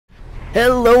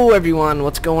Hello everyone,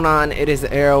 what's going on? It is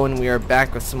Arrow and we are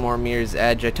back with some more Mirror's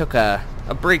Edge. I took a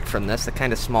break from this, a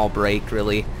kind of small break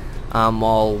really,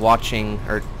 while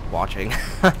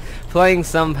playing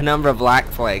some Penumbra Black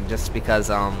Flag just because,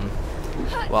 well,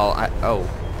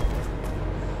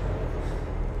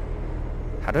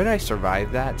 how did I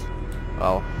survive that?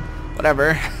 Well,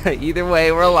 whatever. Either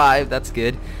way, we're alive, that's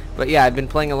good. But yeah, I've been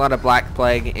playing a lot of Black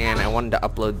Plague and I wanted to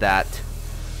upload that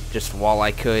just while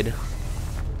I could.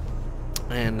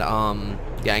 And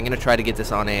yeah, I'm gonna try to get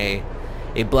this on a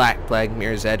Black Plague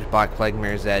Mirror's Edge, Black Plague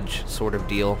Mirror's Edge sort of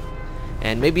deal,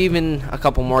 and maybe even a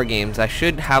couple more games. I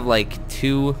should have like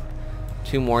two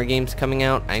more games coming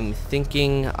out. I'm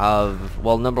thinking of,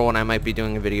 well, number one, I might be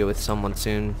doing a video with someone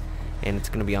soon, and it's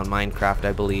gonna be on Minecraft,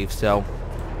 I believe. So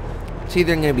it's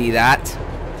either gonna be that,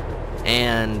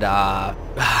 and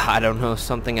I don't know,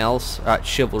 something else.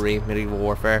 Chivalry, Medieval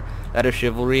Warfare. That is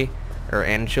Chivalry.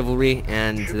 And Chivalry,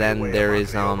 and then there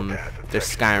is there's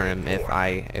Skyrim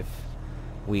if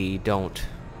we don't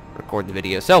record the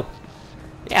video. So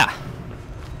yeah,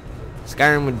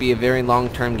 Skyrim would be a very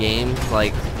long-term game,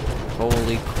 like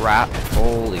holy crap,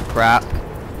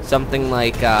 something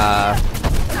like wow,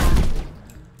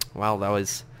 that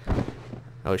was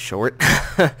short.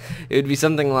 It would be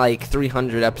something like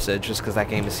 300 episodes just because that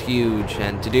game is huge,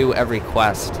 and to do every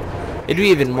quest it'd be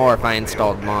even more if I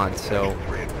installed mods. So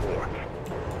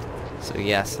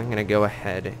yes, I'm gonna go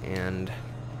ahead and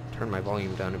turn my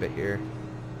volume down a bit here,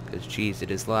 because geez,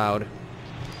 it is loud.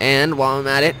 And while I'm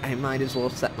at it, I might as well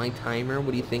set my timer.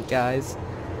 What do you think, guys?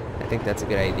 I think that's a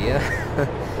good idea.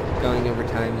 Going over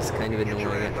time is kind of annoying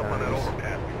at times.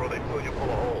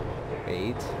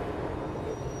 Wait.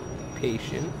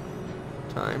 Patient.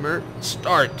 Timer.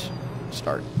 Start.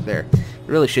 There. I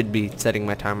really should be setting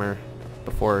my timer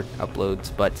before it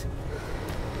uploads, but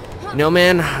no,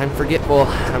 man, I'm forgetful.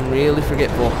 I'm really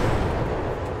forgetful.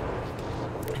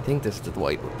 I think this is the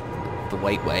white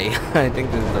way. I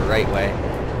think this is the right way.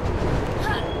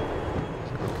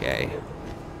 Okay.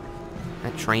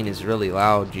 That train is really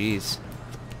loud, jeez.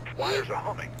 Wires are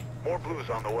humming. More blues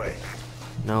on the way.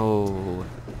 No.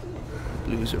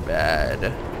 Blues are bad.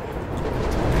 Am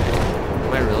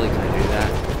I really gonna do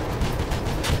that?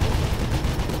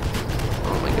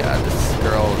 Oh my god, this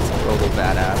girl is a total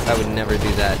badass. I would never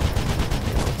do that.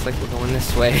 Looks like we're going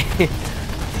this way.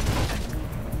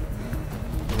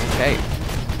 Okay.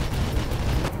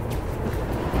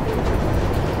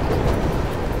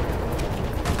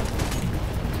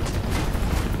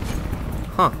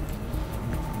 Huh.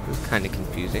 This is kind of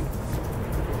confusing.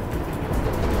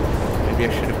 Maybe I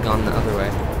should have gone the other way.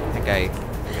 I think I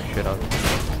should have.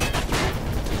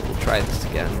 We'll try this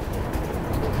again.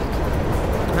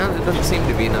 Well, there doesn't seem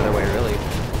to be another way, really.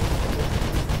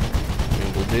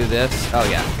 We'll do this. Oh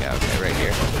yeah, okay, right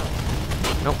here.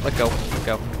 Nope, let go.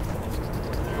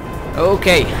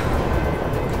 Okay.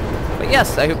 But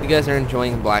yes, I hope you guys are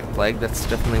enjoying Black Plague. That's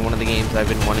definitely one of the games I've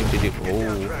been wanting to do.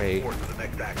 Oh, hey.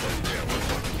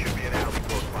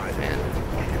 Man.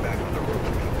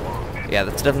 Yeah,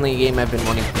 that's definitely a game I've been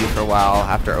wanting to do for a while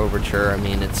after Overture. I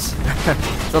mean, it's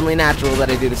it's only natural that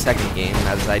I do the second game,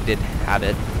 as I did have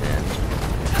it, and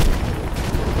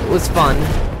it was fun.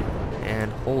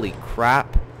 And holy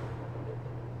crap.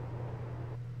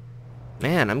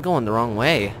 Man, I'm going the wrong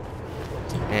way.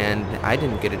 And I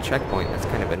didn't get a checkpoint. That's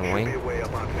kind of annoying. But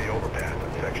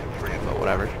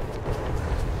whatever.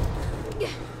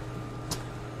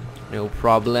 No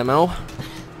problemo.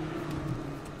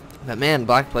 But man,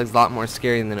 Black Plague's a lot more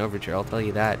scary than Overture, I'll tell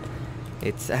you that.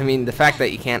 I mean, the fact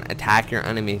that you can't attack your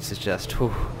enemies is just,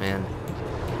 whew, man.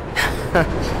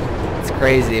 It's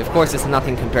crazy. Of course, it's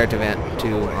nothing compared to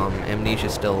Amnesia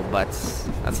still, but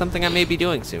that's something I may be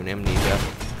doing soon, Amnesia.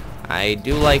 I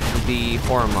do like the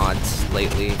horror mods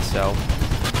lately, so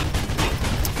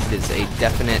it is a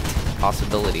definite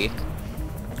possibility,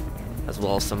 as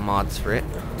well as some mods for it.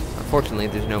 Unfortunately,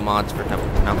 there's no mods for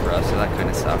Penumbra, so that kind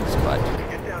of sucks, but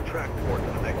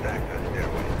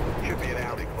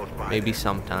maybe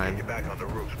sometime.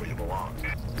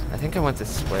 I think I went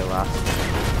this way last time.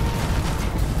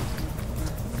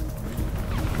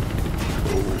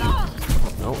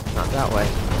 Nope, not that way.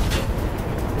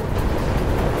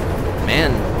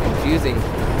 Man, confusing. I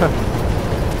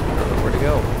don't know where to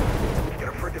go. Get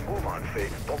a freaking move on,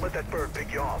 Fate. Don't let that bird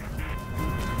pick you off.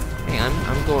 Hey,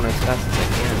 I'm going as fast as I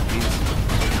can, jeez.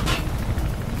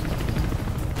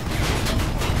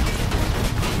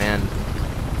 Man.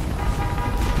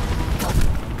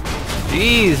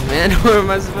 Jeez, man, where am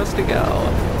I supposed to go?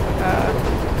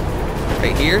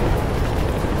 Right here? I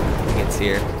think it's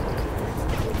here.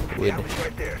 Wood. Yeah,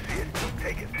 right there. See it?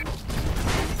 Take it.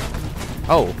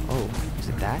 Oh, is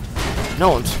it that?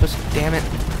 No, I'm supposed to, damn it.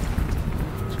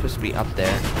 I'm supposed to be up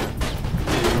there.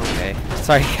 Okay.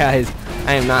 Sorry guys,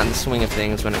 I am not in the swing of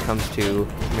things when it comes to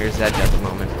Mirror's Edge at the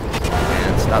moment.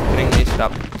 And stop hitting me,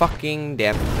 stop fucking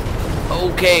damn.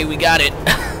 Okay, we got it.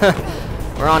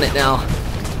 We're on it now.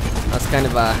 That's kind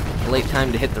of a late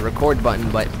time to hit the record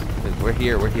button, but we're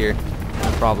here,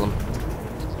 no problem.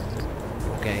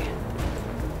 Okay.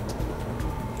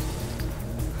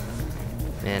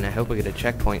 Man, I hope we get a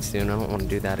checkpoint soon. I don't want to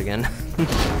do that again.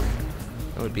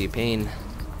 That would be a pain.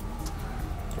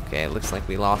 Okay, it looks like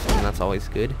we lost him. That's always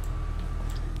good.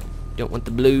 Don't want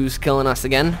the blues killing us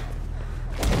again.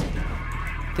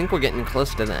 I think we're getting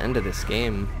close to the end of this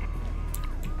game.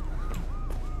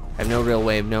 I have no real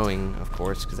way of knowing, of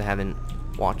course, because I haven't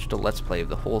watched a Let's Play of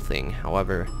the whole thing.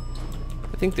 However,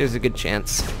 I think there's a good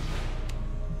chance.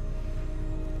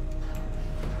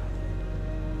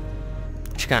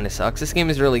 Which kind of sucks. This game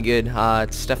is really good.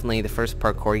 It's definitely the first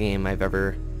parkour game I've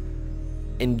ever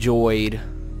enjoyed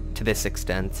to this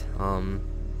extent.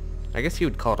 I guess you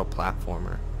would call it a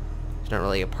platformer. It's not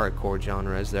really a parkour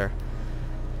genre, is there?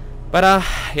 But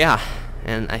yeah.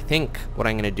 And I think what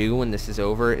I'm gonna do when this is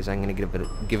over is I'm gonna give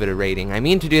it a rating. I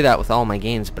mean to do that with all my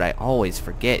games, but I always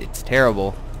forget. It's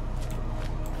terrible.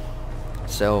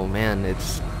 So man,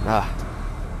 it's I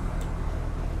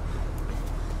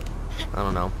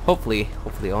don't know. Hopefully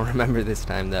I'll remember this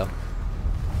time though.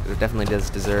 It definitely does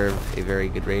deserve a very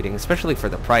good rating, especially for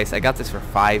the price. I got this for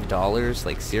 $5,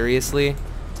 like seriously.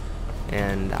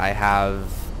 And I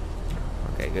have,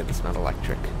 okay, good, it's not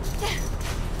electric.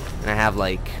 And I have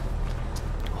like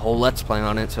a whole Let's Play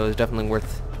on it, so it's definitely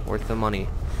worth the money.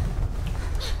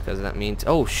 Because that means,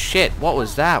 oh shit, what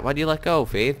was that? Why'd you let go,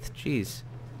 Faith? Jeez.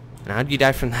 And how'd you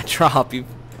die from that drop? You've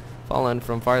fallen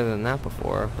from farther than that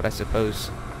before, but I suppose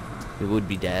we would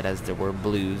be dead as there were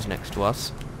blues next to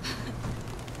us.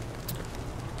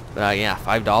 But yeah,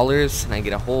 $5, and I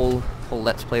get a whole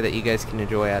Let's Play that you guys can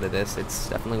enjoy out of this. It's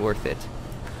definitely worth it.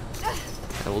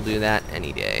 I will do that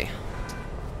any day.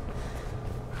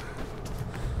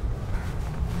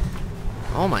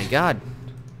 Oh my god.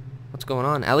 What's going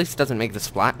on? At least it doesn't make the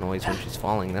splat noise when she's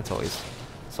falling. That's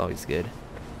always good.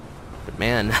 But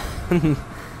man,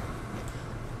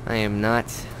 I'm not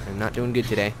doing good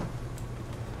today.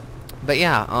 But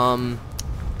yeah,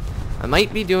 I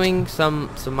might be doing some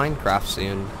Minecraft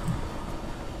soon.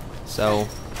 So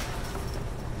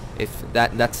if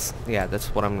that's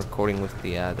what I'm recording with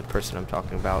the person I'm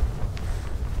talking about.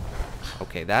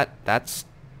 Okay, that's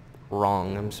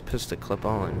wrong. I'm supposed to clip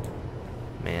on.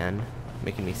 Man,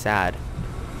 making me sad.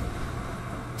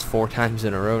 It's 4 times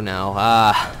in a row now.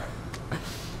 Ah.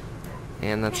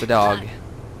 And that's a dog. I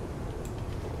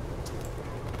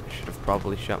should have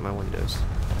probably shut my windows.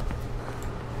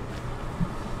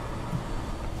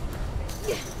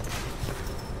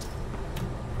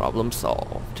 Problem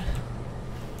solved.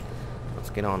 Let's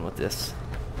get on with this.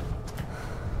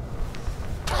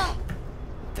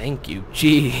 Thank you.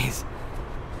 Jeez.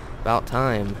 About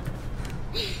time.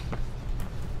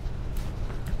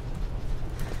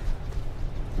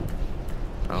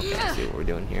 Okay, let's see what we're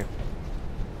doing here.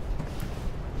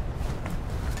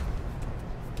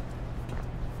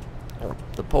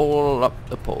 Up the pole, up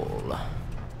the pole.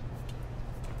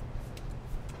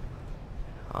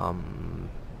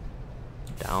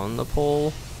 Down the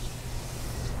pole,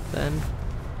 then.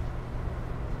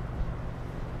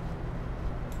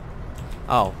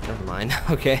 Oh, never mind.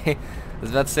 Okay, I was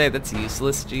about to say that's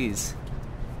useless. Jeez,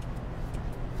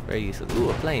 very useless. Ooh,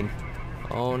 a plane.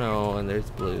 Oh no, and there's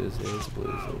blues. There's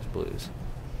blues. There's blues.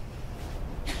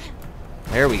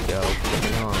 There we go.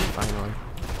 Getting on finally.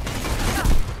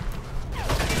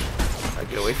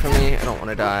 Get away from me. I don't want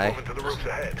to die. To the roofs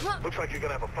ahead. Looks like you're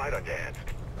gonna have a fight on your hands.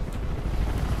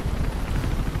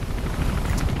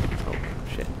 Oh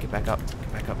shit! Get back up!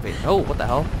 Get back up! Wait. Oh, what the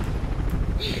hell?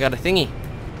 I got a thingy.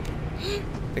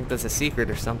 I think that's a secret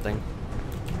or something.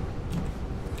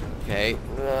 Okay.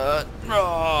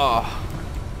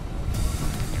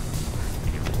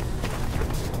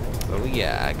 Oh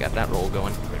yeah, I got that roll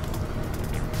going.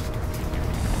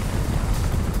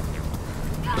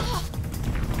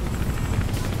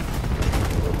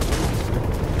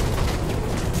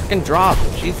 Fucking drop!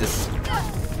 Jesus.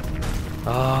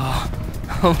 Oh,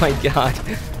 oh my god.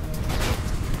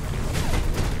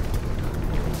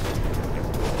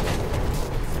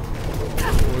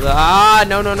 Ah,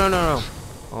 no, no, no, no, no.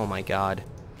 Oh my god.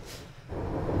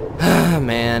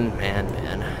 Man.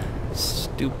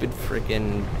 Stupid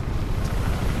freaking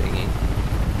thingy.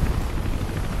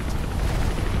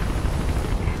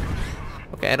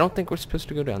 Okay, I don't think we're supposed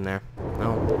to go down there.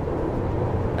 No.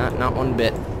 Not one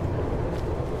bit.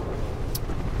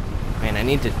 Man, I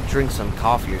need to drink some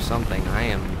coffee or something. I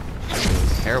am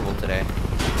terrible today.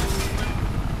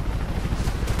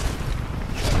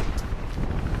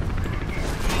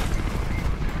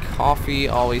 Coffee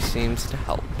always seems to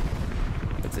help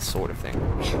with this sort of thing.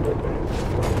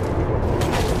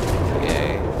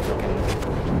 Yay,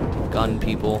 freaking gun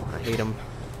people. I hate them.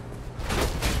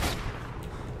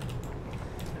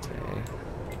 Okay.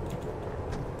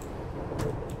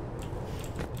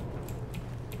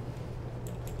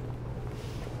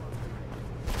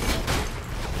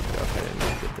 Go ahead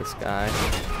and get this guy.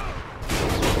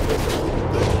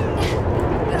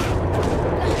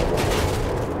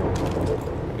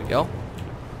 Go.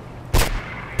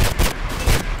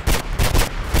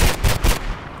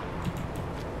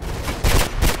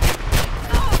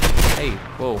 Hey,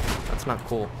 whoa, that's not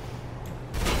cool.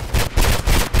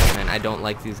 Man, I don't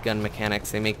like these gun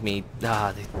mechanics. They make me,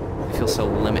 they feel so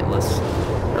limitless.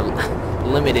 Or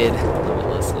limited.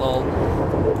 Limitless, lol.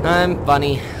 I'm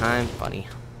funny. I'm funny.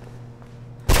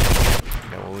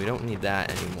 Okay, well, we don't need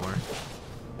that anymore.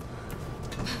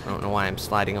 I don't know why I'm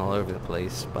sliding all over the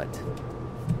place, but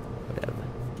whatever.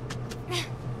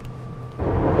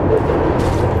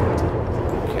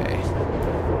 Okay.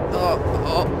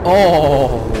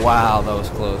 Oh, wow, that was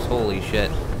close. Holy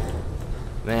shit.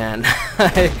 Man,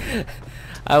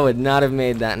 I would not have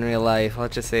made that in real life.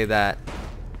 Let's just say that.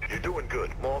 You're doing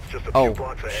good. Mall's just a few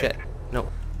blocks ahead. Shit. No.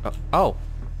 Oh.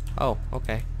 Oh,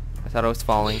 okay. I thought I was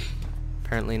falling.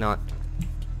 Apparently not.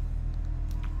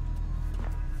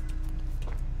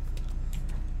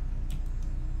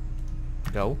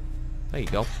 Go. There you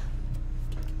go.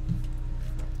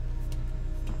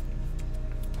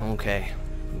 Okay.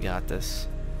 We got this.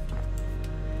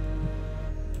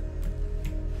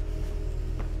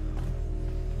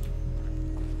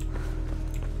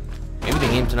 Maybe the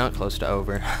game's not close to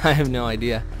over. I have no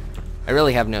idea. I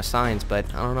really have no signs, but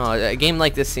I don't know. A game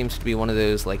like this seems to be one of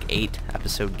those like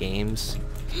 8-episode games,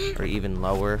 or even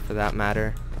lower for that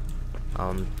matter.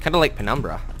 Kind of like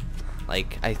Penumbra.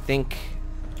 Like, I think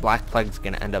Black Plague's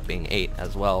gonna end up being 8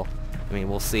 as well. I mean,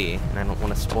 we'll see, and I don't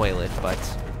want to spoil it, but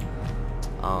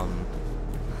I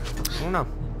don't know.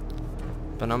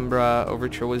 Penumbra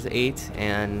Overture was 8,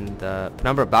 and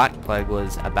Penumbra Black Plague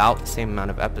was about the same amount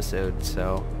of episodes,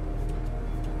 so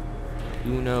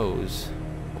who knows?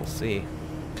 We'll see.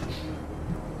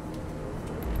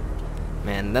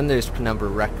 Man, then there's Penumbra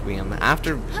Requiem.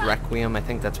 After Requiem, I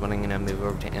think that's when I'm gonna move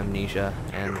over to Amnesia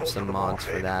and some mods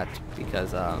for that,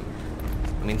 because I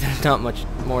mean, there's not much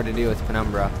more to do with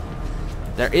Penumbra.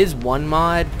 There is one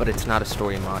mod, but it's not a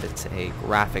story mod. It's a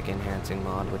graphic enhancing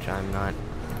mod, which I'm not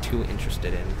too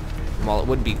interested in. And while it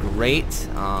would be great, it's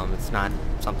not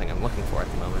something I'm looking for at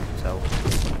the moment. So,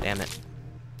 damn it.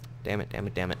 Damn it, damn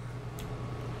it, damn it.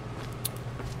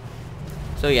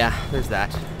 So yeah, there's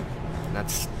that. And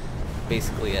that's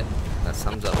basically it. That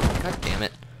sums up. God damn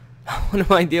it. What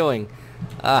am I doing?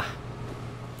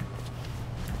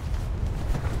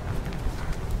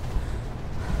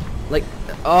 Like,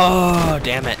 oh,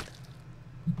 damn it.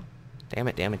 Damn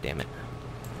it, damn it, damn it.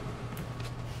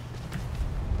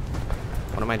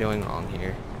 What am I doing wrong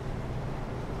here?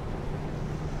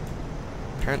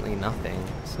 Apparently nothing,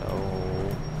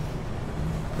 so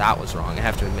that was wrong. I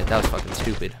have to admit, that was fucking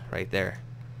stupid right there.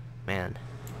 Man.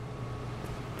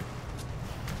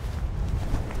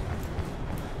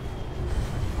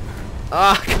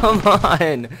 Ah, come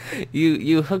on!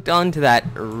 You hooked onto that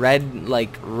red,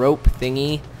 like, rope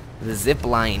thingy, the zip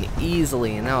line,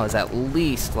 easily, and that was at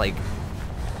least, like,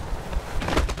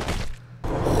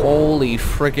 holy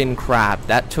freaking crap.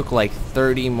 That took, like,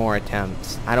 30 more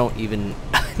attempts. I don't even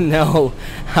know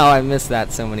how I missed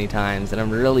that so many times, and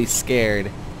I'm really scared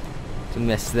to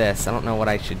miss this. I don't know what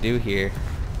I should do here.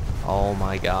 Oh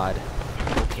my god.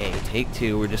 Okay, take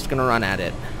 2. We're just gonna run at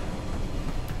it.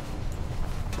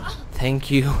 Thank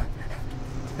you.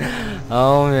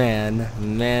 Oh man.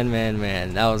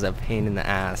 Man. That was a pain in the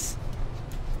ass.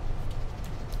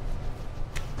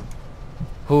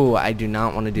 Ooh, I do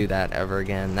not want to do that ever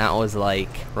again. That was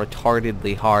like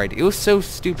retardedly hard. It was so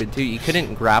stupid too. You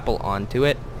couldn't grapple onto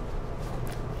it.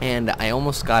 And I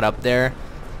almost got up there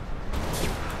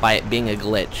by it being a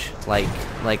glitch. Like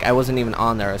I wasn't even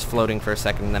on there. I was floating for a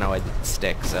second and then I would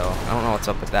stick. So I don't know what's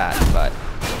up with that, but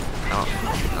I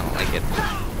don't like it.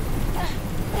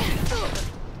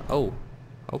 Oh,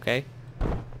 okay.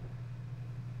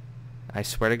 I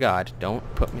swear to God, don't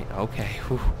put me. Okay,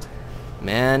 whew.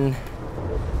 Man,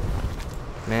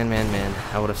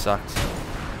 that would have sucked.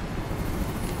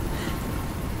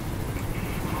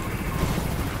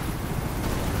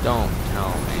 Don't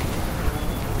tell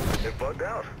me. It bugged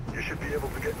out. You should be able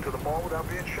to get into the mall without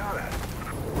being shot at.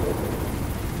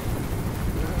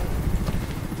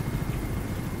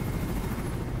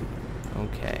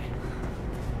 Okay.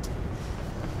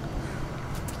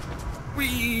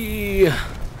 Whee!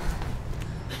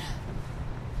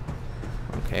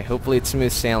 Okay, hopefully it's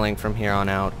smooth sailing from here on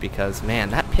out, because, man,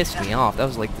 that pissed me off. That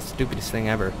was like the stupidest thing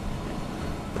ever.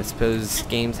 But I suppose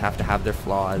games have to have their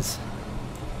flaws.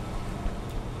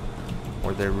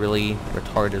 Or their really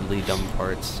retardedly dumb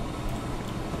parts.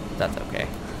 That's okay.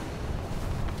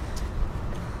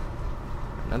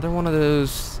 Another one of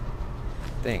those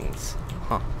things.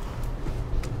 Huh.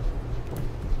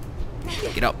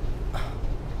 Get up.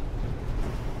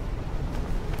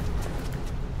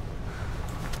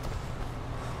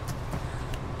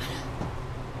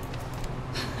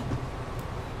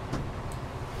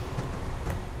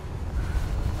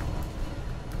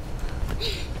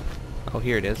 Oh,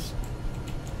 here it is.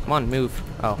 Come on, move.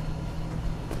 Oh.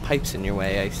 Pipe's in your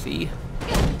way, I see.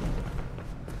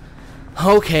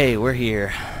 Okay, we're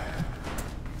here.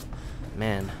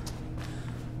 Man.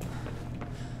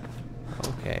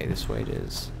 Okay, this way it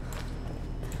is.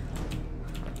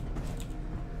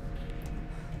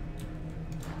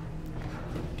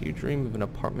 Do you dream of an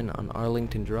apartment on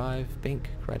Arlington Drive? Bank,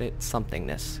 credit,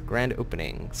 somethingness. Grand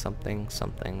opening. Something,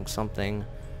 something, something.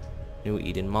 New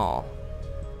Eden Mall.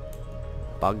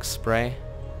 Bug spray?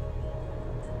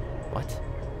 What?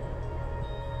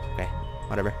 Okay,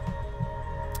 whatever.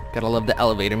 Gotta love the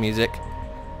elevator music.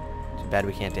 Too bad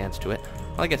we can't dance to it.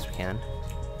 Well, I guess we can.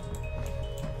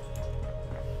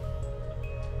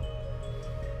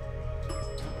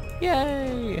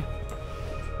 Yay!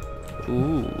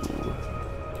 Ooh.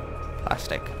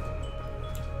 Plastic.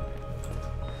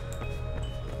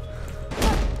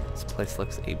 This place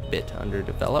looks a bit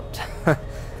underdeveloped.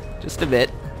 Just a bit.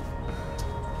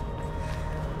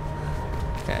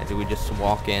 Okay, do we just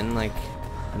walk in like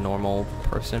a normal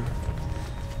person?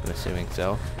 I'm assuming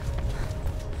so.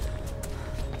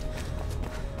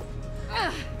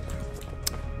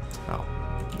 Oh.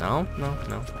 No, no,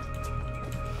 no.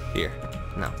 Here.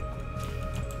 No.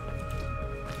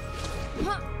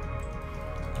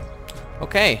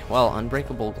 Okay, well,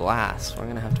 unbreakable glass. We're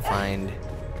gonna have to find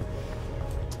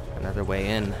another way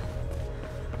in.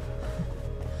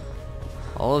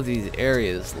 All of these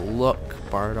areas look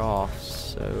barred off,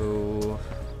 so...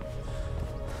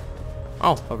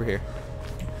 Oh, over here.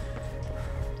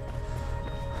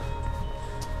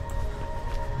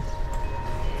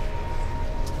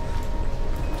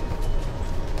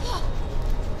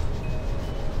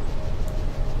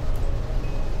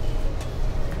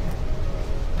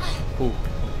 Ooh,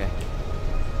 okay.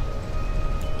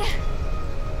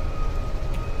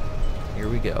 Here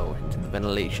we go, into the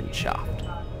ventilation shaft.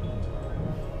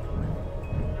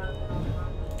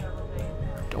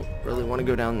 Don't really want to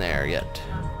go down there yet.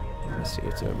 Let's see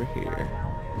what's over here.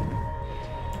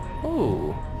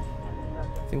 Oh,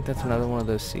 I think that's another one of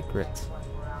those secrets.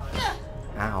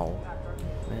 Ow,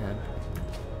 man.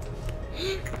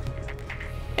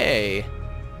 Hey,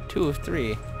 2 of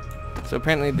 3. So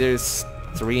apparently there's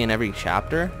 3 in every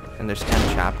chapter, and there's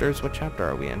 10 chapters. What chapter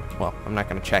are we in? Well, I'm not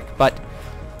gonna check, but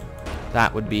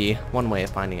that would be one way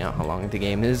of finding out how long the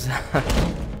game is.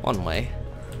 One way.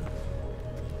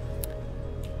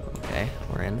 Okay,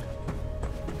 we're in.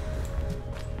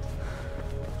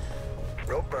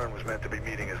 Ropeburn was meant to be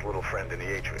meeting his little friend in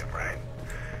the atrium, right?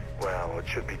 Well, it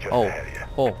should be just Oh, ahead of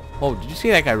you. oh, did you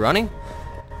see that guy running?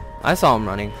 I saw him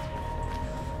running.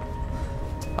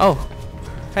 Oh,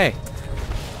 hey,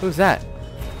 who's that?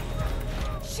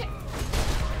 Shit.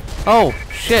 Oh,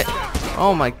 shit.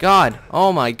 Oh my god.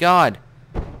 Oh my god.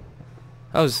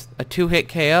 That was a 2-hit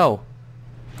KO.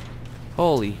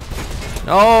 Holy.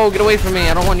 No, get away from me.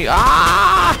 I don't want you.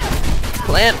 Ah!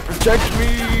 Plant, protect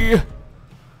me.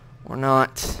 Or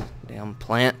not. Damn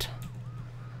plant.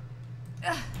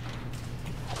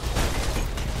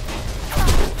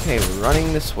 Okay, we're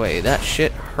running this way. That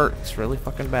shit hurts really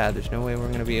fucking bad. There's no way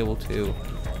we're gonna be able to.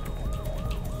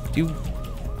 You're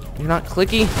not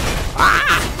clicky?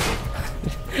 Ah!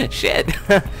 Shit.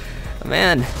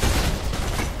 Man.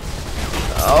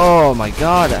 Oh my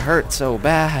god, that hurt so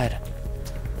bad.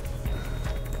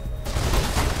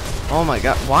 Oh my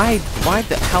god, why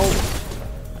the hell?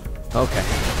 Okay.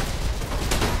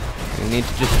 We need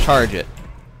to just charge it.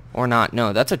 Or not.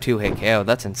 No, that's a 2-hit KO.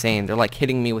 That's insane. They're like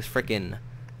hitting me with frickin'...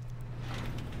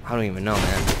 I don't even know,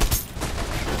 man.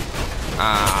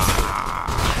 Ah.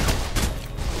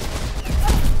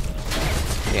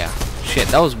 Yeah. Shit,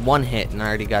 that was 1 hit and I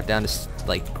already got down to,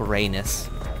 like, grayness.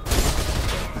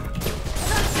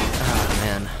 Ah,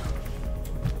 man.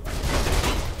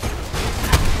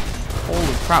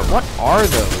 Holy crap, what are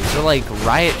those? They're like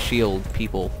riot shield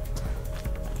people.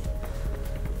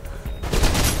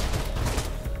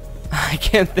 I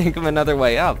can't think of another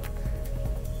way up.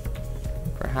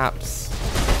 Perhaps.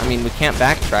 I mean, we can't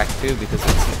backtrack too because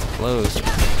it's closed.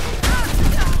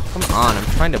 Come on, I'm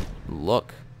trying to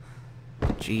look.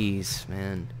 Jeez,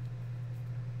 man.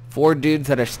 4 dudes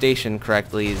that are stationed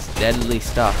correctly is deadly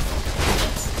stuff.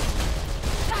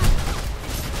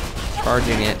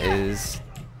 Charging it is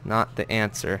not the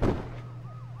answer.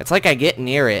 It's like I get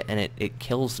near it and it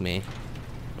kills me.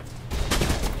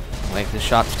 Like the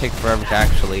shots take forever to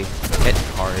actually hit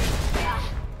hard.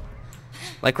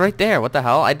 Like right there, what the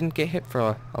hell? I didn't get hit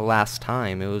for a last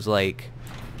time. It was like...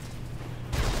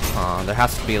 there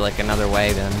has to be like another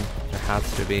way then. There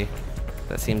has to be.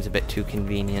 That seems a bit too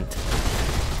convenient.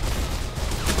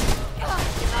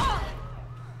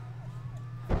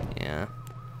 Yeah.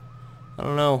 I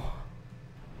don't know.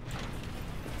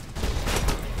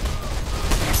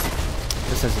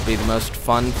 This has to be the most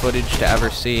fun footage to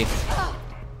ever see.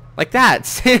 Like that!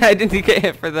 See, I didn't get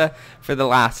hit for the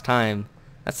last time.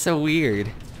 That's so weird.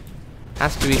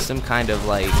 Has to be some kind of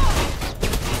like...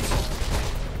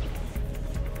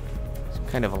 some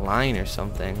kind of a line or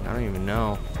something. I don't even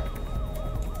know.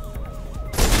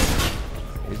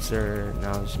 Is there...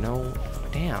 no, there's no...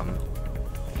 damn.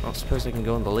 I don't suppose I can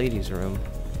go in the ladies' room.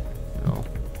 No.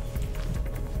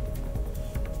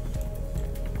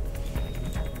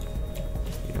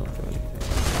 You don't do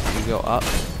anything. You go up.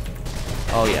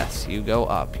 Oh yes, you go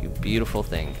up. You beautiful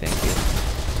thing. Thank you.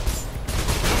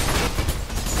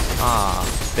 Ah,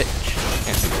 bitch.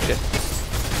 Can't do shit.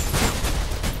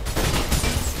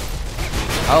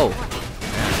 Oh.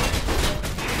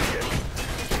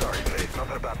 Sorry, Faith.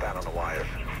 Nothing about that on the wires.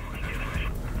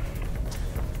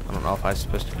 I don't know if I was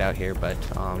supposed to get out here, but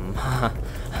I'm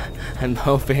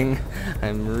hoping.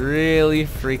 I'm really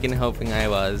freaking hoping I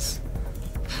was.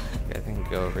 Okay, I think I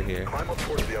can go over here. Climb up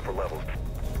towards the upper levels.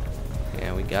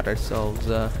 Yeah, we got ourselves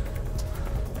a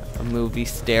movie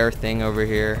stair thing over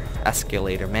here.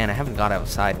 Escalator. Man, I haven't got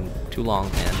outside in too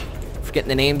long, man. Forgetting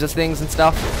the names of things and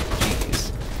stuff.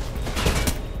 Jeez.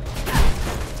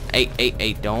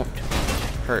 Hey, don't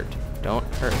hurt. Don't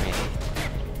hurt me.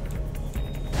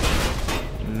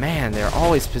 Man, they're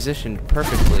always positioned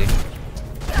perfectly.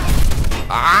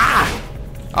 Ah!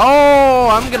 Oh,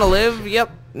 I'm gonna live.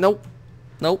 Yep. Nope.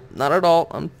 Nope, not at all.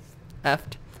 I'm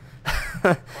effed.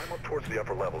 Climb up towards the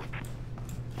upper levels.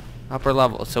 Upper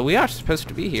level. So we are supposed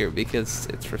to be here because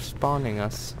it's respawning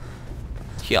us.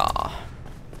 Yeah.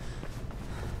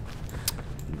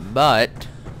 But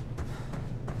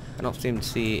I don't seem to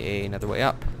see another way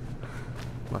up.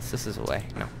 Unless this is a way.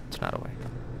 No, it's not a way.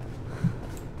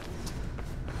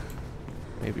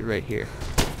 Maybe right here.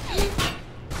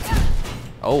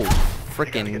 Oh,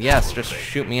 frickin' yes, just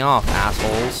shoot me off,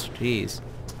 assholes. Jeez.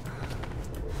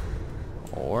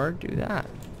 Or do that.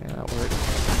 Yeah, that works.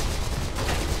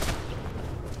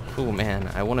 Oh man,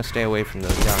 I want to stay away from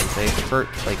those guns. They hurt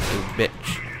like a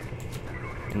bitch.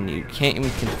 And you can't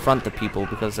even confront the people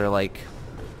because they're like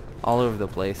all over the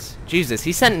place. Jesus,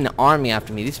 he sent an army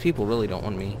after me. These people really don't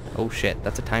want me. Oh shit,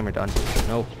 that's a timer done.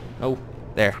 No, no,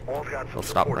 there. They'll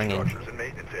stop ringing.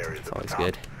 It's always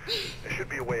good. There should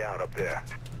be a way out up there.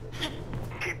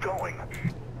 Keep going.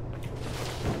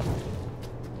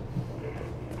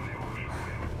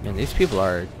 Man, these people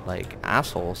are like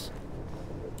assholes.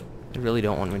 They really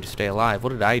don't want me to stay alive.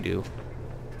 What did I do?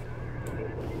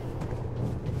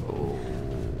 Oh.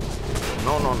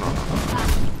 No, no, no, no.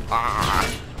 Ah.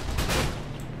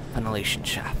 Ventilation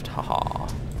shaft. Haha.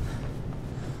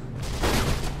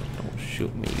 Don't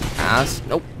shoot me, you ass.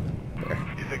 Nope. There.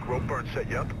 You think rope burn set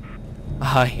you up?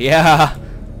 Yeah.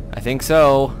 I think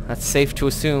so. That's safe to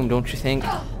assume, don't you think?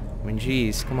 I mean,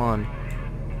 geez, come on.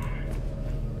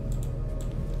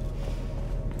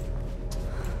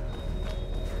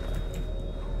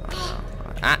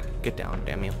 Ah, get down,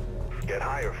 damn you. Get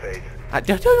higher, Faith. I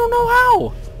don't know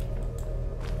how.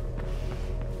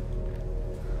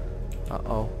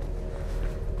 Uh-oh.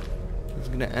 It's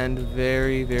gonna end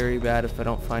very, very bad if I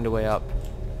don't find a way up.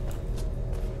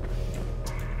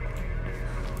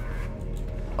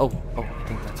 Oh, I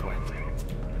think that's a way.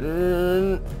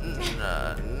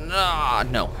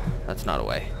 No, that's not a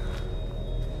way.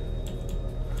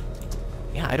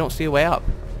 Yeah, I don't see a way up.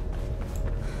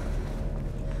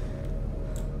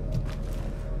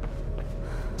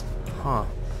 Huh.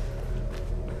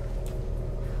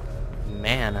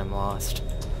 Man, I'm lost.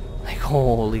 Like,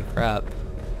 holy crap.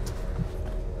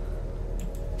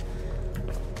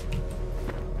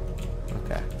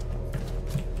 Okay.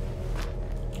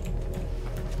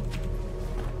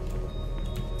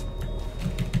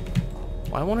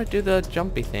 Well, I want to do the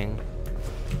jumpy thing.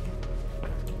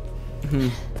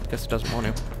 Guess it doesn't want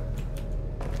to.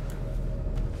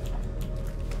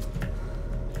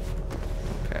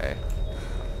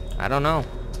 I don't know.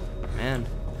 Man.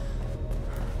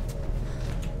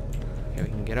 Okay, we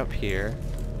can get up here.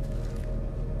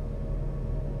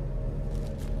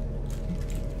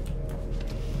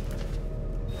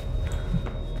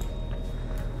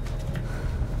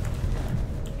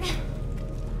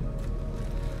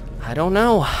 I don't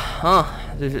know. Huh.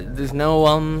 There's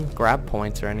no grab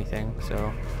points or anything,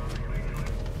 so.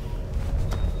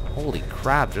 Holy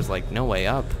crap, there's like no way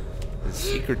up. It's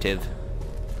secretive.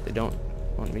 They don't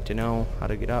want me to know how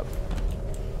to get up.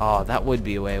 Oh, that would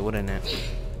be a way, wouldn't it?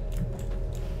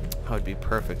 That would be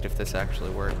perfect if this actually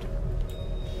worked.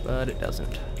 But it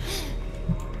doesn't.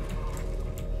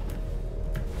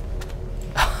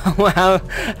 How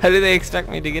do they expect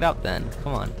me to get up then?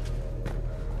 Come on.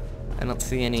 I don't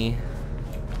see any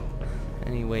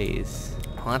ways.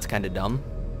 Well, that's kind of dumb.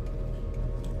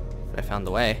 But I found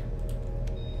the way.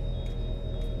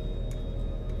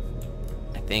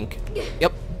 I think.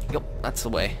 Yep, that's the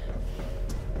way.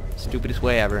 Stupidest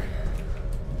way ever.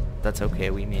 That's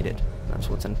okay, we made it. That's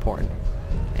what's important.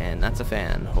 And that's a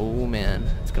fan. Oh man,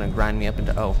 it's gonna grind me up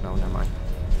into. Oh no, never mind.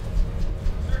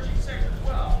 Searching sector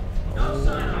 12. No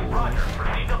sign. Roger.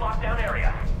 Proceed to lockdown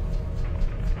area.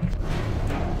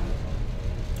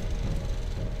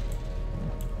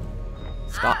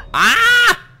 Stop.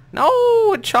 Ah!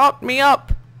 No, it chopped me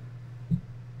up.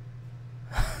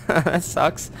 That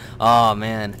sucks. Oh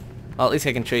man. Well, at least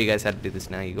I can show you guys how to do this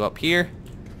now. You go up here.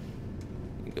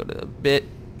 You go to the bit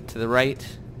to the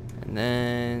right, and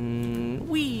then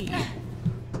we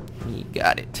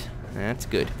got it. That's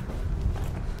good.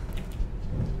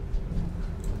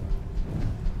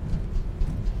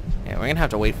 Yeah, we're gonna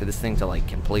have to wait for this thing to like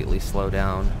completely slow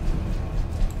down.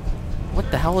 What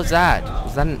the hell is that?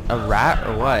 Is that a rat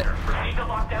or what? Proceed to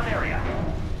lockdown area.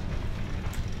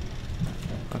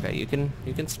 Okay, you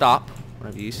can stop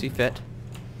whenever you see fit,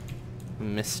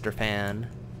 Mr. Fan.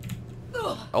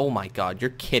 Oh my god,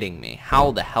 you're kidding me.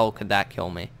 How the hell could that kill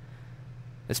me?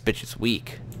 This bitch is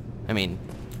weak. I mean,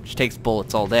 she takes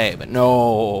bullets all day, but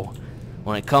no.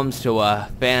 When it comes to a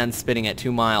fan spinning at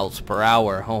 2 miles per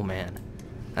hour, oh man.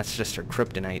 That's just her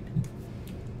kryptonite.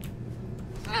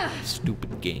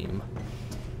 Stupid game.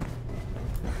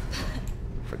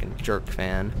 Freaking jerk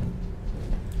fan.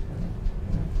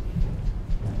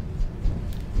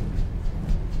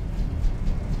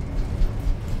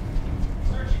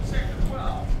 Searching sector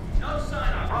 12. No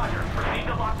sign. Roger. Proceed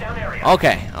to lockdown area.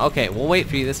 Okay, we'll wait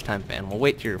for you this time, fan. We'll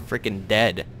wait till you're freaking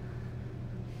dead.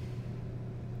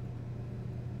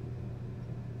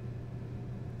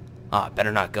 Ah,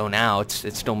 better not go now.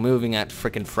 It's still moving at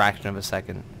freaking fraction of a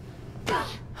second.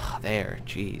 There,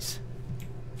 jeez.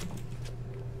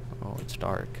 Oh, it's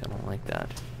dark. I don't like that.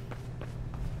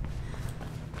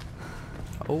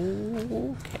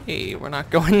 Okay, we're not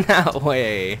going that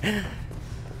way.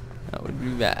 That would be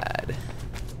bad.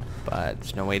 But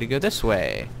there's no way to go this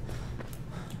way.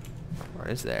 Or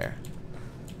is there?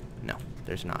 No,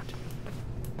 there's not.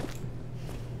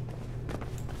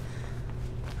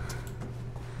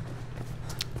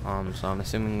 So I'm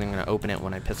assuming they're gonna open it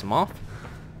when I piss them off.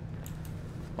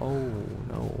 Oh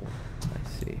no, I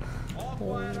see.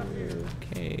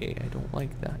 Okay, I don't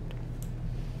like that.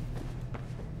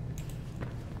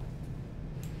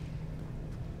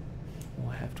 Oh,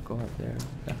 I have to go up there.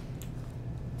 Yeah.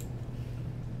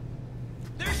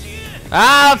 There she is.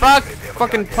 Ah, fuck!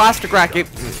 Fucking plastic wrap.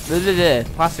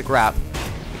 Plastic wrap.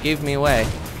 It gave me away.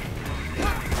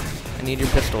 I need your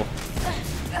pistol.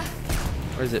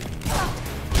 Where is it?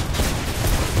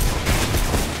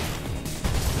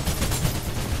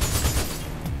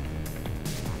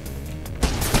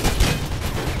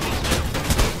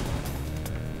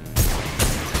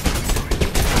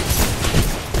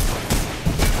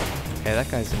 Okay,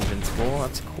 that guy's invincible.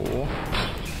 That's cool.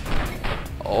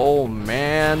 Oh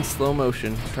man, slow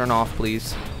motion. Turn off,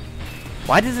 please.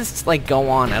 Why does this like go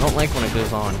on? I don't like when it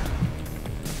goes on.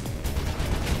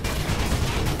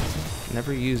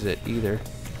 Never use it either.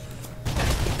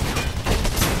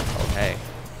 Okay.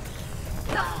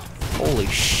 Holy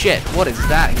shit, what is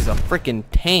that? He's a freaking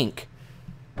tank.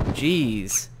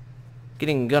 Jeez.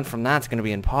 Getting a gun from that's gonna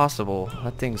be impossible.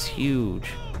 That thing's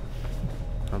huge.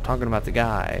 I'm talking about the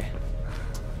guy.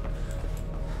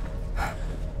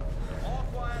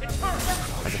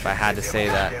 As if I had to say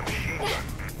that.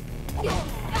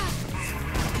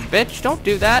 Bitch, don't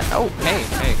do that. Oh, hey,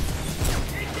 hey.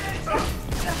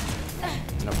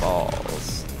 And the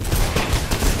balls.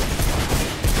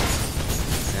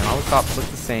 And all the cops look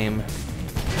the same.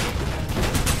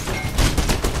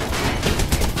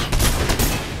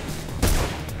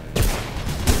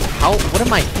 How? What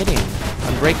am I hitting?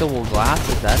 Unbreakable glass?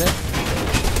 Is that it?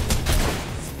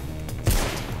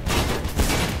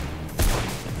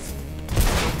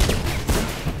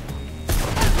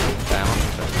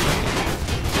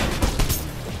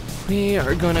 We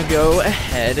are gonna go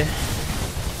ahead,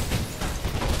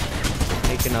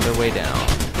 take another way down.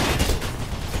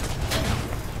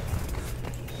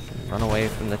 Run away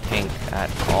from the tank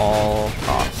at all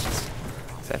costs.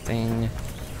 That thing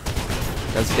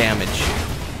does damage.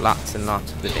 Lots and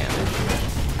lots of the damage.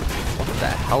 What the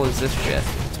hell is this shit?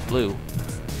 It's blue.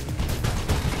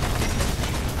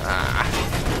 Ah.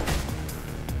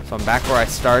 So I'm back where I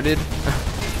started.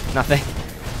 Nothing.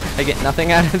 I get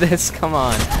nothing out of this. Come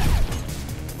on.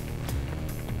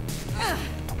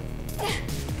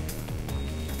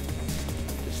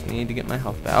 Just need to get my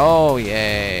health back. Oh,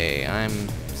 yay.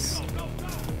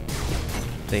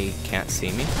 They can't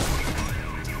see me.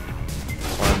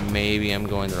 Or maybe I'm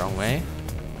going the wrong way.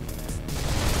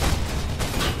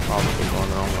 Probably going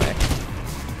the wrong way.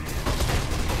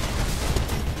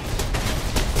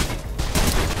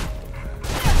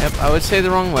 Yep, I would say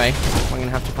the wrong way. I'm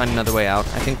gonna have to find another way out.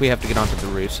 I think we have to get onto the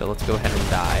roof, so let's go ahead and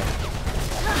die.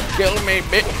 Kill me,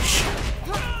 bitch!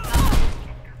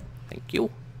 Thank you.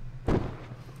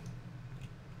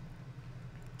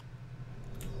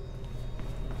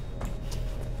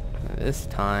 This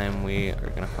time we are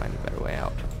gonna find a better way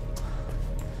out.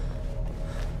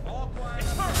 Oh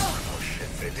shit,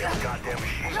 they have a goddamn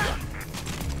machine gun.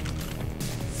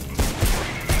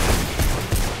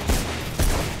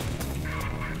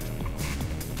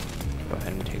 Go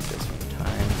ahead and take this for the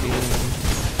time being.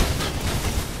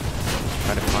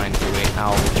 Try to find a way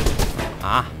out.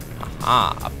 Ah,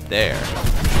 haha, up there.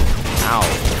 Ow,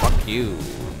 fuck you,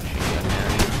 machine gun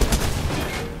man.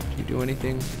 Did you do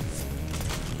anything?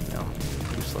 No,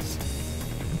 useless.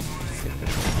 Get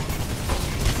this.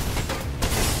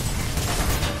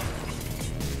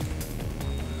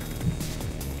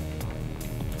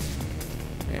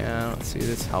 Yeah, I don't see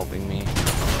this helping me.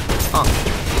 Huh.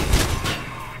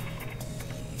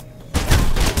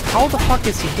 How the fuck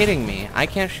is he hitting me? I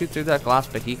can't shoot through that glass,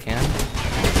 but he can.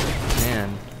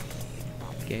 Man.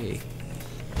 Gay.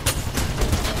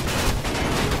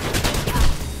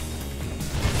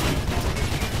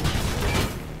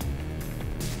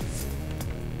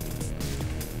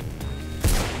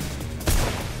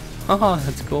 Oh,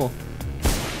 that's cool.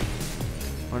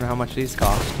 Wonder how much these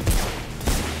cost.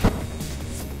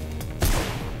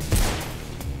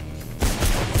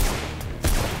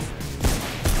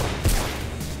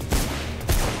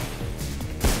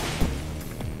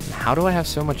 How do I have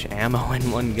so much ammo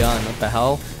in one gun? What the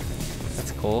hell?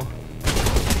 That's cool.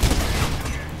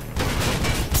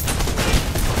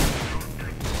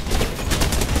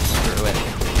 Screw it.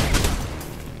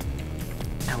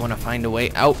 I want to find a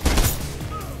way out.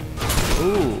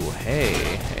 Ooh, hey,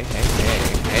 hey, hey,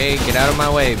 hey, hey, get out of my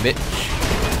way, bitch.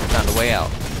 I found a way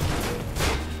out.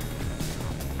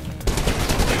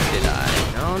 Did I?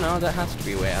 No, that has to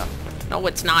be a way out. No,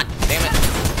 it's not. Damn it.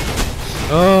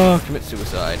 Oh, commit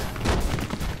suicide.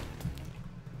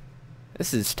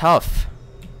 This is tough.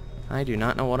 I do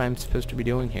not know what I'm supposed to be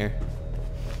doing here.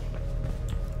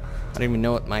 I don't even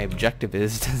know what my objective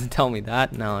is. Does it tell me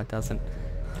that? No, it doesn't.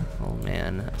 Oh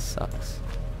man, that sucks.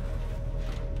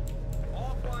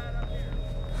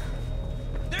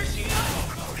 There she is!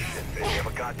 Oh shit, they have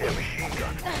a goddamn machine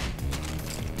gun.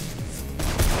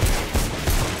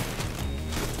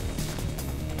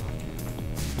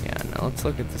 Yeah, now let's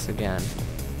look at this again.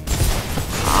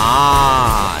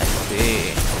 Ah, I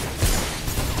see.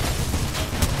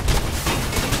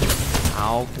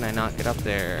 How can I not get up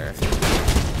there?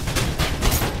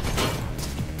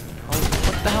 Oh,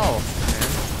 what the hell, man?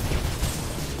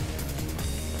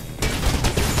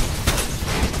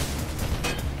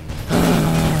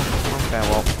 Okay,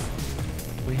 well,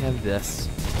 we have this.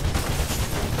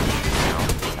 No,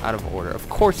 it's out of order. Of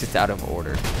course it's out of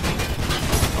order.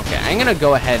 Okay, I'm gonna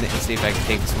go ahead and see if I can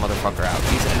take this motherfucker out.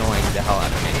 He's annoying the hell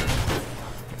out of me.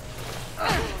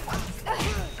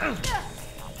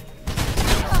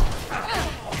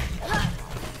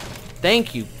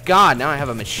 Thank you, God. Now I have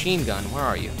a machine gun. Where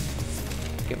are you?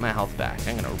 Get my health back.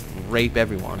 I'm gonna rape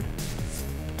everyone.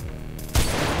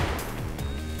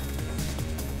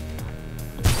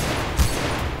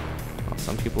 Well,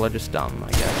 some people are just dumb, I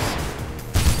guess.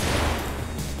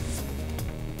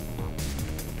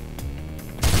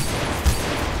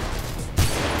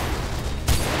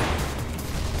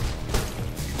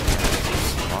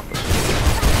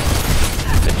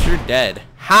 But you're dead.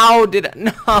 How did I?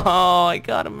 No, I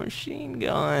got a machine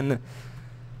gun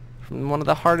from one of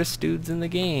the hardest dudes in the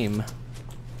game.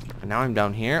 And now I'm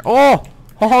down here. Oh,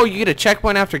 you get a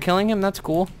checkpoint after killing him? That's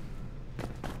cool.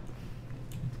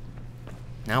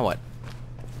 Now what?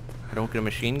 I don't get a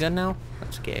machine gun now?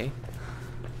 That's gay.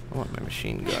 I want my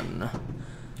machine gun.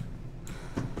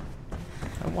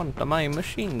 I want my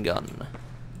machine gun.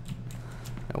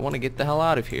 I want to get the hell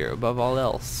out of here above all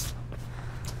else.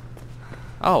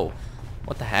 Oh,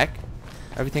 what the heck?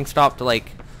 Everything stopped,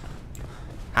 like,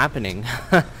 happening.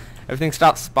 Everything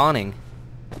stopped spawning.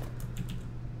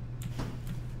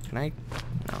 Can I?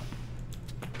 No.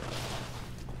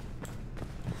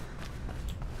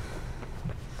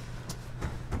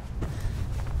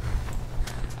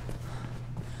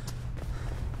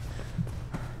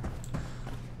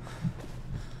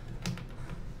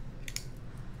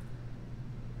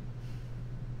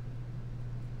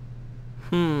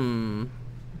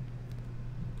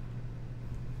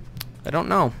 I don't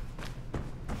know.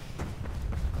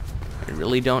 I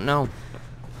really don't know.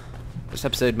 This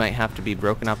episode might have to be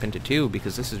broken up into 2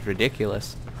 because this is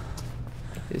ridiculous.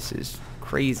 This is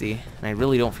crazy. And I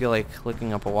really don't feel like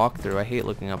looking up a walkthrough. I hate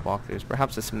looking up walkthroughs.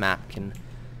 Perhaps this map can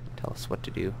tell us what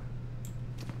to do.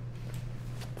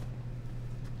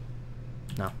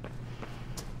 No.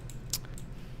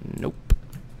 Nope.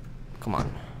 Come on.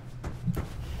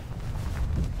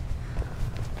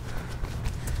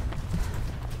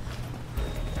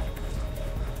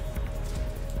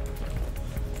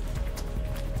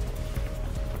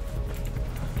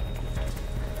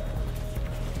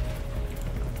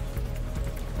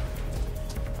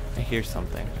 I hear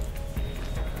something.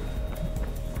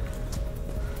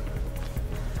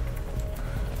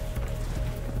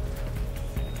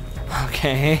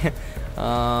 Okay.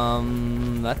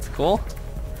 That's cool.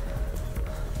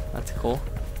 That's cool.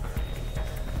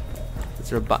 Is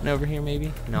there a button over here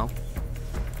maybe? No.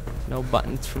 No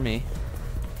buttons for me.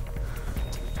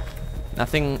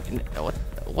 Nothing.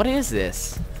 What is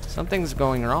this? Something's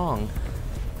going wrong.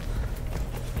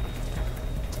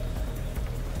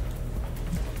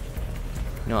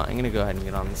 You know what, I'm gonna go ahead and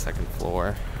get on the 2nd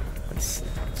floor. Let's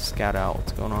scout out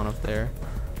what's going on up there.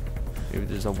 Maybe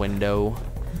there's a window.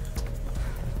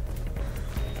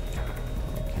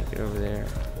 Can't get over there.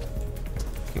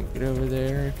 Can't get over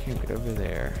there. Can't get over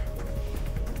there.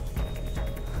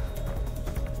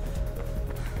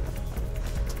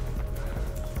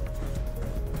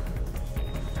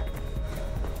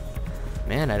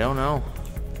 Man, I don't know.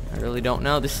 I really don't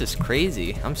know. This is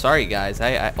crazy. I'm sorry, guys.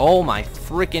 Oh my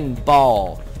freaking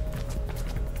ball.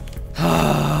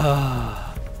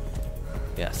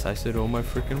 Yes, I said, oh my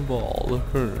freaking ball.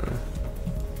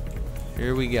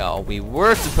 Here we go. We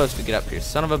were supposed to get up here,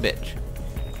 son of a bitch.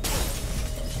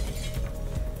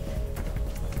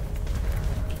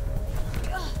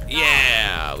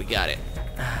 Yeah, we got it.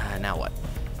 Now what?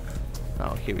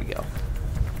 Oh, here we go.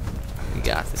 We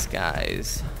got this,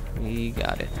 guys. We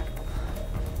got it.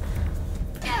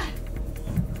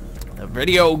 The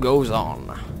video goes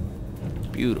on.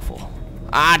 Beautiful.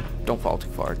 Ah, don't fall too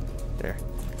far. There.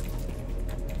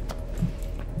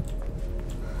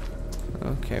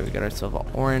 Okay, we got ourselves an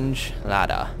orange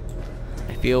ladder.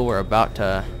 I feel we're about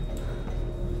to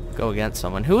go against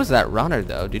someone. Who was that runner,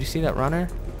 though? Did you see that runner?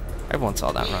 Everyone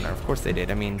saw that runner. Of course they did.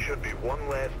 I mean... Should be one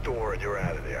last door and you're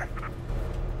out of there.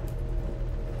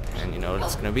 And you know what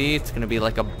it's gonna be? It's gonna be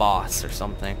like a boss or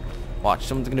something. Watch,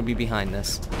 someone's gonna be behind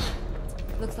this.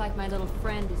 Looks like my little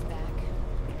friend is back.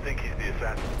 Think he's the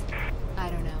assassin? I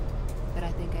don't know, but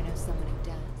I think I know someone who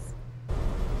does.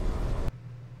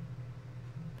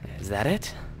 Is that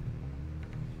it?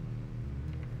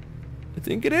 I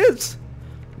think it is.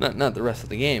 Not the rest of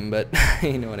the game, but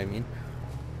you know what I mean.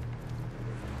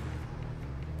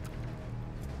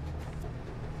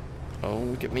 Oh,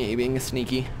 look at me being a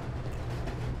sneaky.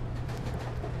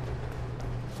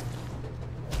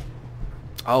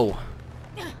 Oh.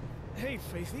 Hey,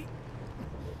 Faithy.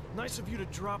 Nice of you to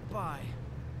drop by.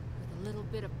 With a little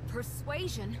bit of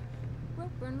persuasion,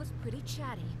 Ropeburn was pretty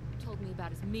chatty. Told me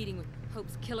about his meeting with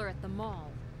Hope's killer at the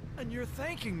mall. And you're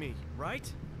thanking me,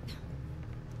 right?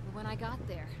 But when I got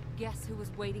there, guess who was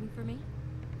waiting for me?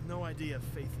 No idea,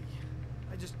 Faithy.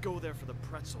 I just go there for the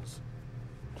pretzels.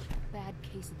 Bad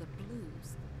case of the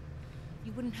blues.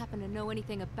 You wouldn't happen to know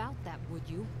anything about that, would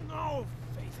you? No,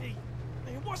 Faithy.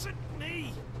 It wasn't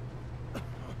me.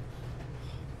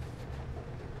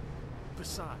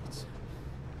 Besides,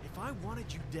 if I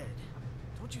wanted you dead,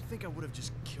 don't you think I would have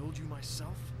just killed you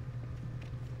myself?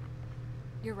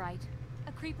 You're right.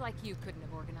 A creep like you couldn't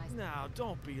have organized that. Now,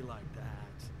 don't be like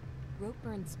that.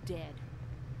 Ropeburn's dead.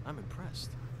 I'm impressed.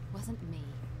 Wasn't me.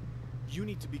 You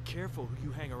need to be careful who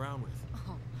you hang around with.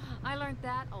 Oh, I learned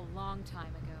that a long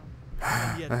time ago.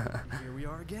 And yet, here we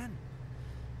are again.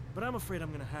 But I'm afraid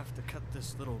I'm gonna have to cut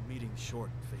this little meeting short,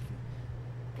 Faithy.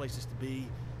 Places to be,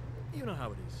 you know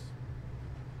how it is.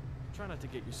 Try not to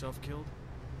get yourself killed.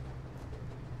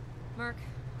 Merc,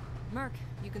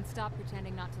 you can stop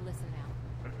pretending not to listen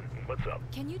now. What's up?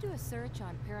 Can you do a search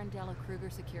on Parandella Kruger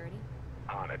security?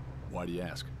 On it. Why do you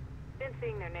ask? Been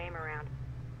seeing their name around.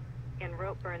 In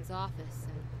Burn's office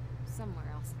and somewhere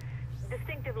else.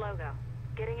 distinctive logo.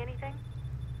 Getting anything?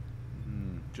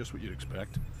 Just what you'd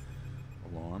expect.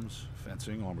 Alarms,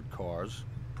 fencing, armored cars,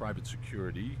 private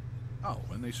security. Oh,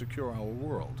 and they secure our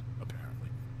world, apparently.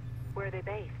 Where are they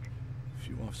based? A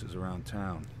few offices around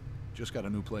town. Just got a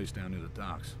new place down near the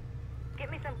docks. Get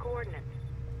me some coordinates.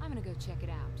 I'm gonna go check it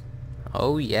out.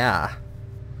 Oh yeah.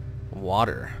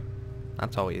 Water.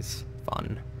 That's always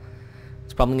fun.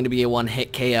 It's probably going to be a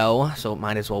one-hit KO, so it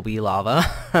might as well be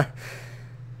lava.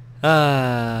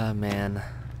 Man.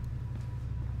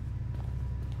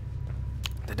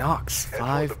 The docks, Head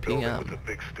 5 toward the building p.m. with the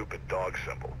big stupid dog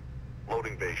symbol.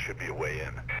 Loading bay should be a way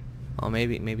in. Oh,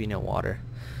 maybe no water.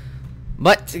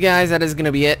 But guys, that is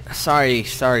gonna be it. Sorry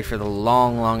for the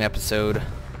long episode.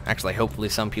 Actually, hopefully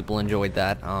some people enjoyed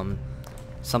that.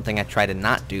 Something I try to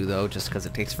not do though, just because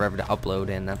it takes forever to upload,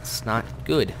 and that's not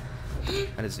good.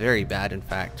 That is very bad, in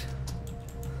fact.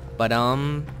 But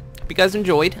if you guys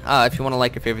enjoyed, if you want to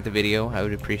like or favorite the video, I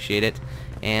would appreciate it.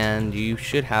 And you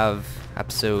should have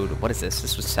episode, what is this?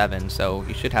 This was 7, so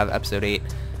you should have episode 8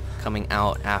 coming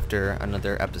out after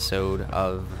another episode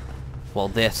of, well,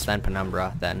 this, then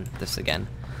Penumbra, then this again.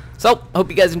 So, hope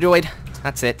you guys enjoyed.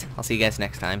 That's it. I'll see you guys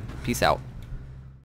next time. Peace out.